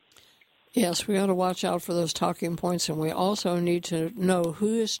 Yes, we ought to watch out for those talking points, and we also need to know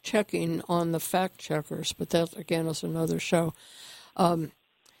who is checking on the fact checkers, but that, again, is another show.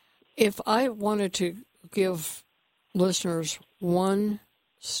 If I wanted to give listeners one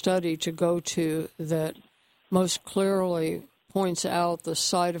study to go to that most clearly points out the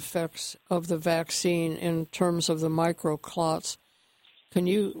side effects of the vaccine in terms of the microclots, can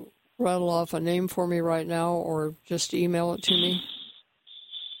you rattle off a name for me right now, or just email it to me?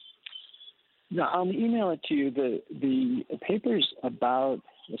 No, I'll email it to you. The papers about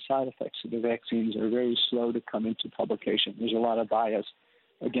the side effects of the vaccines are very slow to come into publication. There's a lot of bias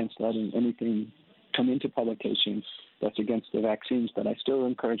against letting anything come into publication that's against the vaccines, but I still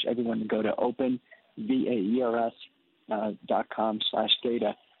encourage everyone to go to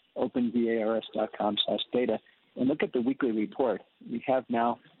openvars.com/data, openvars.com/data, and look at the weekly report. We have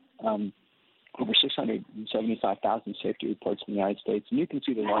now over 675,000 safety reports in the United States, and you can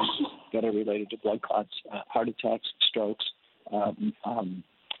see the ones that are related to blood clots, heart attacks, strokes. Those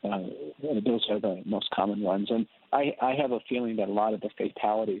are the most common ones. And I have a feeling that a lot of the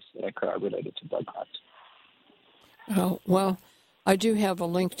fatalities that occur are related to blood clots. Oh, well, I do have a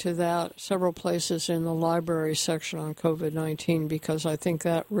link to that several places in the library section on COVID-19, because I think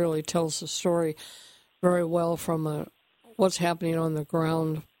that really tells the story very well from what's happening on the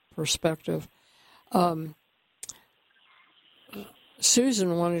ground perspective.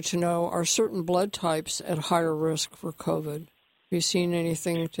 Susan wanted to know, are certain blood types at higher risk for COVID? Have you seen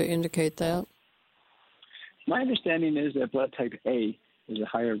anything to indicate that? My understanding is that blood type A is a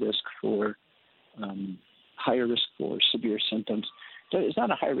higher risk for severe symptoms. So it's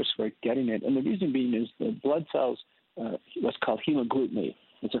not a high risk for getting it, and the reason being is the blood cells, what's called hemagglutinin.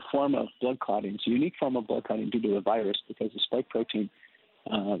 It's a form of blood clotting. It's a unique form of blood clotting due to a virus, because the spike protein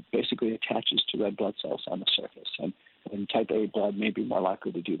basically attaches to red blood cells on the surface, and type A blood may be more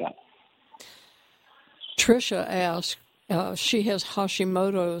likely to do that. Tricia asked, she has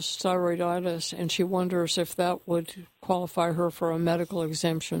Hashimoto's thyroiditis, and she wonders if that would qualify her for a medical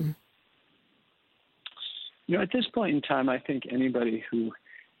exemption. At this point in time, I think anybody who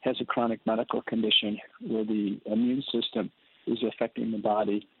has a chronic medical condition where the immune system is affecting the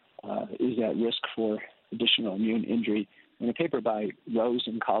body is at risk for additional immune injury. And a paper by Rose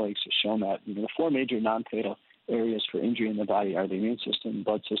and colleagues has shown that the four major non-fatal areas for injury in the body are the immune system,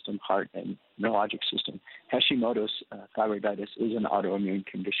 blood system, heart, and neurologic system. Hashimoto's thyroiditis is an autoimmune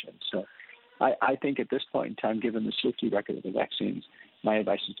condition. So I think at this point in time, given the safety record of the vaccines, my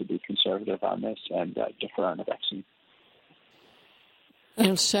advice is to be conservative on this and defer on the vaccine.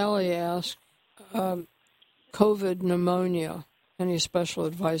 And Sally asked, COVID pneumonia. Any special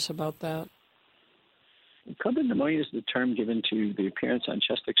advice about that? COVID pneumonia is the term given to the appearance on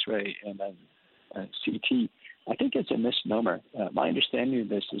chest X-ray and on CT. I think it's a misnomer. My understanding of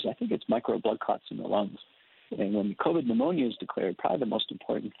this is I think it's micro blood clots in the lungs. And when COVID pneumonia is declared, probably the most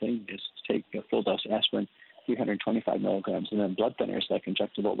important thing is to take a full dose aspirin, 325 milligrams, and then blood thinners like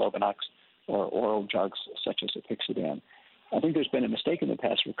injectable Lovenox or oral drugs such as Apixaban. I think there's been a mistake in the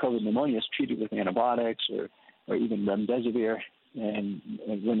past where COVID pneumonia is treated with antibiotics or even remdesivir. And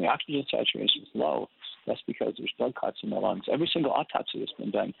when the oxygen saturation is low, that's because there's blood clots in the lungs. Every single autopsy that's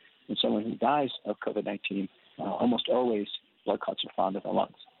been done in someone who dies of COVID-19, almost always blood clots are found in the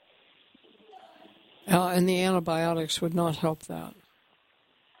lungs. And the antibiotics would not help that.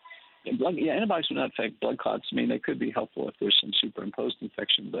 Antibiotics would not affect blood clots. I mean, they could be helpful if there's some superimposed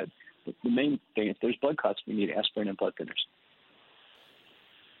infection, but the main thing, if there's blood clots, we need aspirin and blood thinners.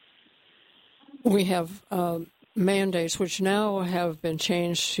 We have mandates, which now have been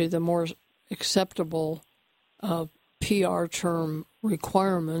changed to the more acceptable PR term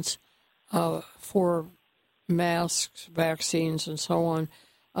requirements for masks, vaccines, and so on.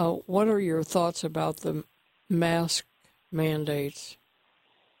 What are your thoughts about the mask mandates?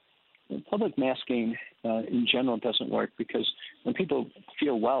 Public masking in general doesn't work because when people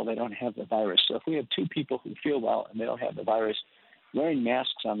feel well, they don't have the virus. So if we have two people who feel well and they don't have the virus, wearing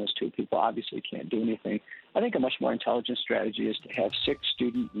masks on those two people obviously can't do anything. I think a much more intelligent strategy is to have sick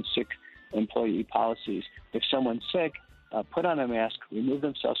student and sick employee policies. If someone's sick, put on a mask, remove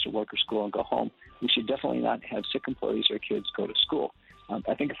themselves from work or school, and go home. We should definitely not have sick employees or kids go to school.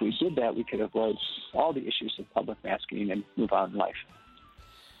 I think if we did that, we could avoid all the issues of public masking and move on in life.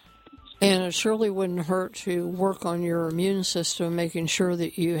 And it surely wouldn't hurt to work on your immune system, making sure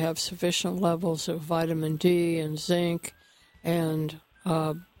that you have sufficient levels of vitamin D and zinc and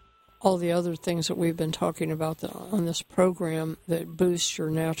all the other things that we've been talking about on this program that boost your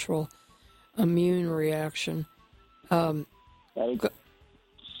natural immune reaction. Go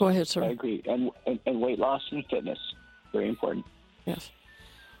ahead, sir. I agree. And weight loss and fitness, very important. Yes.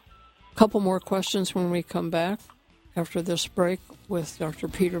 A couple more questions when we come back after this break with Dr.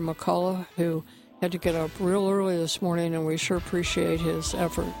 Peter McCullough, who had to get up real early this morning, and we sure appreciate his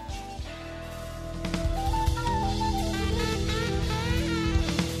effort.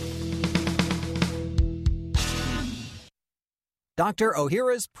 Dr.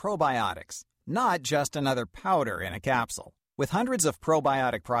 Ohhira's Probiotics, not just another powder in a capsule. With hundreds of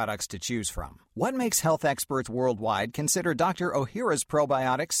probiotic products to choose from, what makes health experts worldwide consider Dr. Ohhira's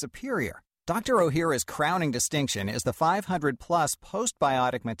Probiotics superior? Dr. Ohhira's crowning distinction is the 500-plus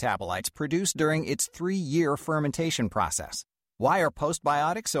postbiotic metabolites produced during its 3-year fermentation process. Why are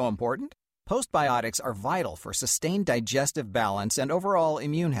postbiotics so important? Postbiotics are vital for sustained digestive balance and overall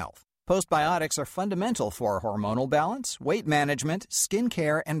immune health. Postbiotics are fundamental for hormonal balance, weight management, skin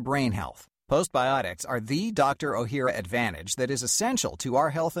care, and brain health. Postbiotics are the Dr. Ohhira advantage that is essential to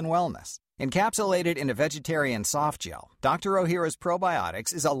our health and wellness. Encapsulated in a vegetarian soft gel, Dr. Ohhira's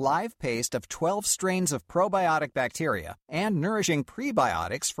Probiotics is a live paste of 12 strains of probiotic bacteria and nourishing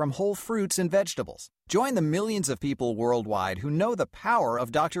prebiotics from whole fruits and vegetables. Join the millions of people worldwide who know the power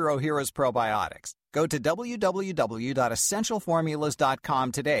of Dr. Ohhira's Probiotics. Go to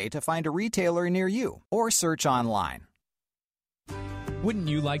www.essentialformulas.com today to find a retailer near you or search online. Wouldn't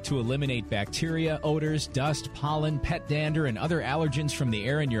you like to eliminate bacteria, odors, dust, pollen, pet dander, and other allergens from the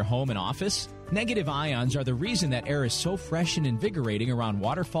air in your home and office? Negative ions are the reason that air is so fresh and invigorating around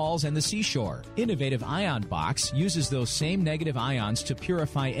waterfalls and the seashore. Innovative Ion Box uses those same negative ions to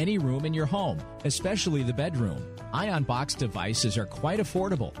purify any room in your home, especially the bedroom. Ion Box devices are quite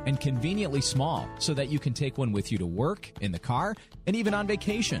affordable and conveniently small so that you can take one with you to work, in the car, and even on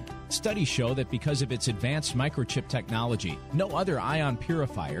vacation. Studies show that because of its advanced microchip technology, no other ion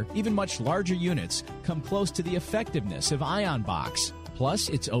purifier, even much larger units, come close to the effectiveness of Ion Box. Plus,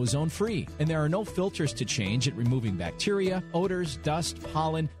 it's ozone-free, and there are no filters to change at removing bacteria, odors, dust,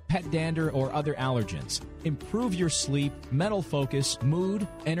 pollen, pet dander, or other allergens. Improve your sleep, mental focus, mood,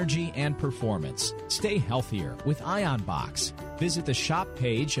 energy, and performance. Stay healthier with Ion Box. Visit the shop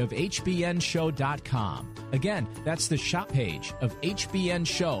page of hbnshow.com. Again, that's the shop page of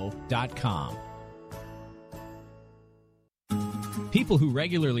hbnshow.com. People who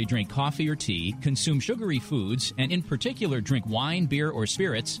regularly drink coffee or tea, consume sugary foods, and in particular drink wine, beer, or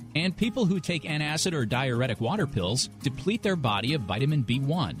spirits, and people who take antacid or diuretic water pills deplete their body of vitamin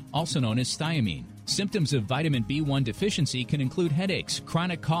B1, also known as thiamine. Symptoms of vitamin B1 deficiency can include headaches,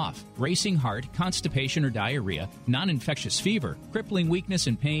 chronic cough, racing heart, constipation or diarrhea, non-infectious fever, crippling weakness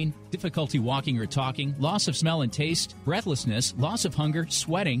and pain, difficulty walking or talking, loss of smell and taste, breathlessness, loss of hunger,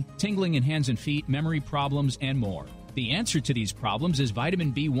 sweating, tingling in hands and feet, memory problems, and more. The answer to these problems is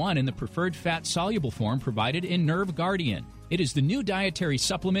vitamin B1 in the preferred fat-soluble form provided in Nerve Guardian. It is the new dietary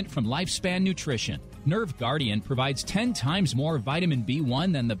supplement from Lifespan Nutrition. Nerve Guardian provides 10 times more vitamin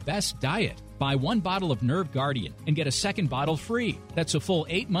B1 than the best diet. Buy one bottle of Nerve Guardian and get a second bottle free. That's a full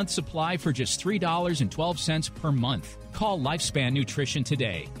 8-month supply for just $3.12 per month. Call Lifespan Nutrition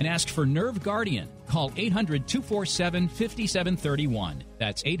today and ask for Nerve Guardian. Call 800-247-5731.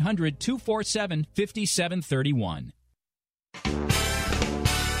 That's 800-247-5731.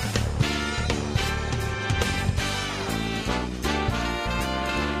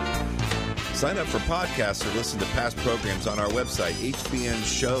 Sign up for podcasts or listen to past programs on our website,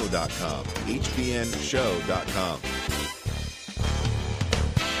 hbnshow.com. hbnshow.com.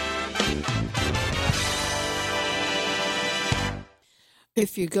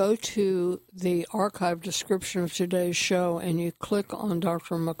 If you go to the archive description of today's show and you click on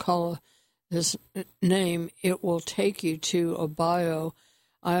Dr. McCullough's name, it will take you to a bio.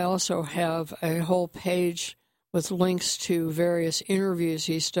 I also have a whole page with links to various interviews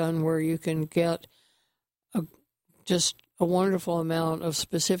he's done where you can get just a wonderful amount of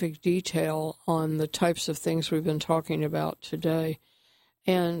specific detail on the types of things we've been talking about today.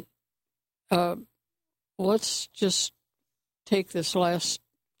 And let's just take this last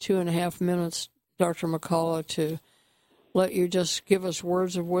 2.5 minutes, Dr. McCullough, to let you just give us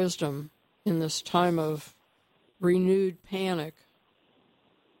words of wisdom in this time of renewed panic.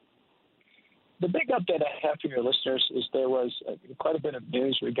 The big update I have for your listeners is there was quite a bit of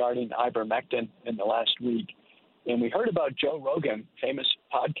news regarding ivermectin in the last week. And we heard about Joe Rogan, famous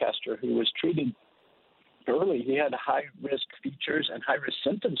podcaster, who was treated early. He had high-risk features and high-risk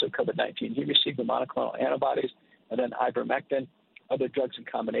symptoms of COVID-19. He received the monoclonal antibodies and then ivermectin, other drugs in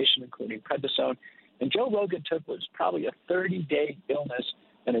combination, including prednisone. And Joe Rogan took what was probably a 30-day illness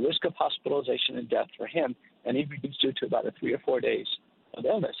and a risk of hospitalization and death for him, and he reduced it to about a 3 or 4 days of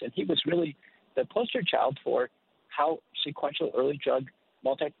illness. And he was really the poster child for how sequential early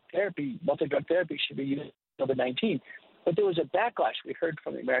multi-drug therapy should be used in COVID-19. But there was a backlash. We heard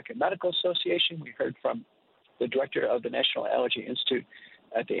from the American Medical Association. We heard from the director of the National Allergy Institute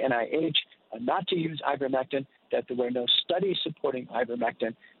at the NIH not to use ivermectin, that there were no studies supporting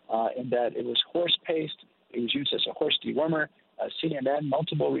ivermectin, and that it was horse paste. It was used as a horse dewormer. CNN,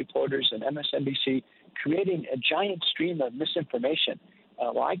 multiple reporters, and MSNBC creating a giant stream of misinformation.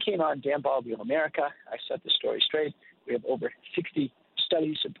 Well, I came on Dan Baldwin America. I set the story straight. We have over 60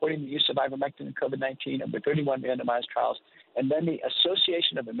 studies supporting the use of ivermectin in COVID-19, over 31 randomized trials, and then the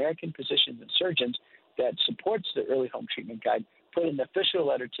Association of American Physicians and Surgeons that supports the early home treatment guide put an official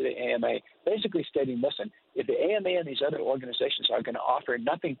letter to the AMA basically stating, listen, if the AMA and these other organizations are going to offer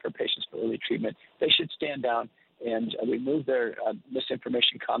nothing for patients for early treatment, they should stand down and remove their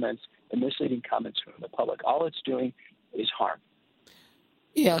misinformation comments and misleading comments from the public. All it's doing is harm.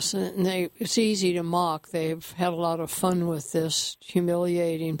 Yes, and it's easy to mock. They've had a lot of fun with this,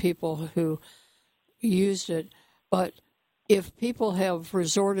 humiliating people who used it. But if people have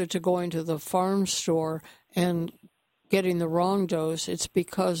resorted to going to the farm store and getting the wrong dose, it's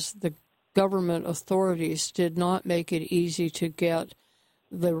because the government authorities did not make it easy to get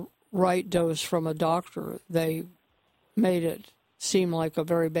the right dose from a doctor. They made it seem like a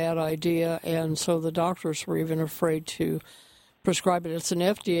very bad idea, and so the doctors were even afraid to prescribe it. It's an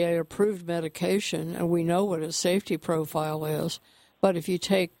FDA-approved medication, and we know what its safety profile is. But if you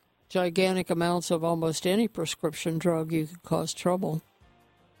take gigantic amounts of almost any prescription drug, you could cause trouble.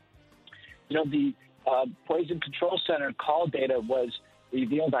 You know, the Poison Control Center call data was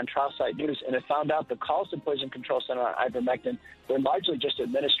revealed on Trial Site News, and it found out the calls to Poison Control Center on ivermectin were largely just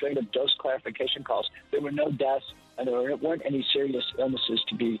administrative dose clarification calls. There were no deaths, and there weren't any serious illnesses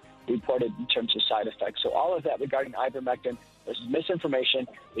to be reported in terms of side effects. So all of that regarding ivermectin was misinformation.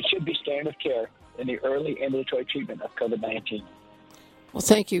 It should be standard of care in the early ambulatory treatment of COVID-19. Well,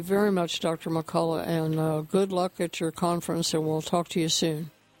 thank you very much, Dr. McCullough, and good luck at your conference, and we'll talk to you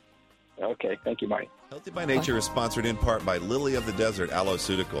soon. Okay, thank you, Marty. Healthy by Nature is sponsored in part by Lily of the Desert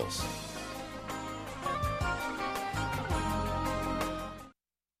Alloceuticals.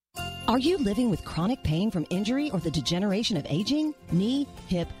 Are you living with chronic pain from injury or the degeneration of aging? Knee,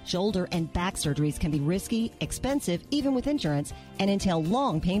 hip, shoulder, and back surgeries can be risky, expensive, even with insurance, and entail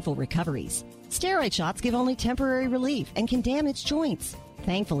long, painful recoveries. Steroid shots give only temporary relief and can damage joints.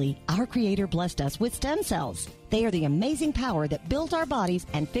 Thankfully, our Creator blessed us with stem cells. They are the amazing power that built our bodies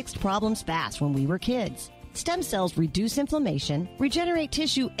and fixed problems fast when we were kids. Stem cells reduce inflammation, regenerate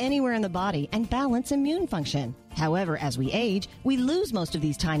tissue anywhere in the body, and balance immune function. However, as we age, we lose most of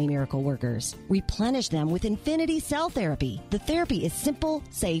these tiny miracle workers. Replenish them with Infinity Cell Therapy. The therapy is simple,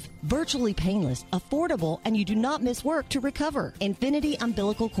 safe, virtually painless, affordable, and you do not miss work to recover. Infinity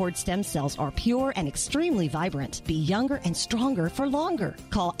umbilical cord stem cells are pure and extremely vibrant. Be younger and stronger for longer.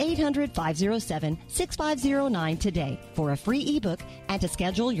 Call 800-507-6509 today for a free ebook and to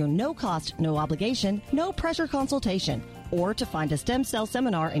schedule your no-cost, no-obligation, no-pressure consultation or to find a stem cell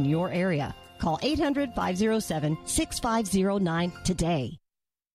seminar in your area. Call 800-507-6509 today.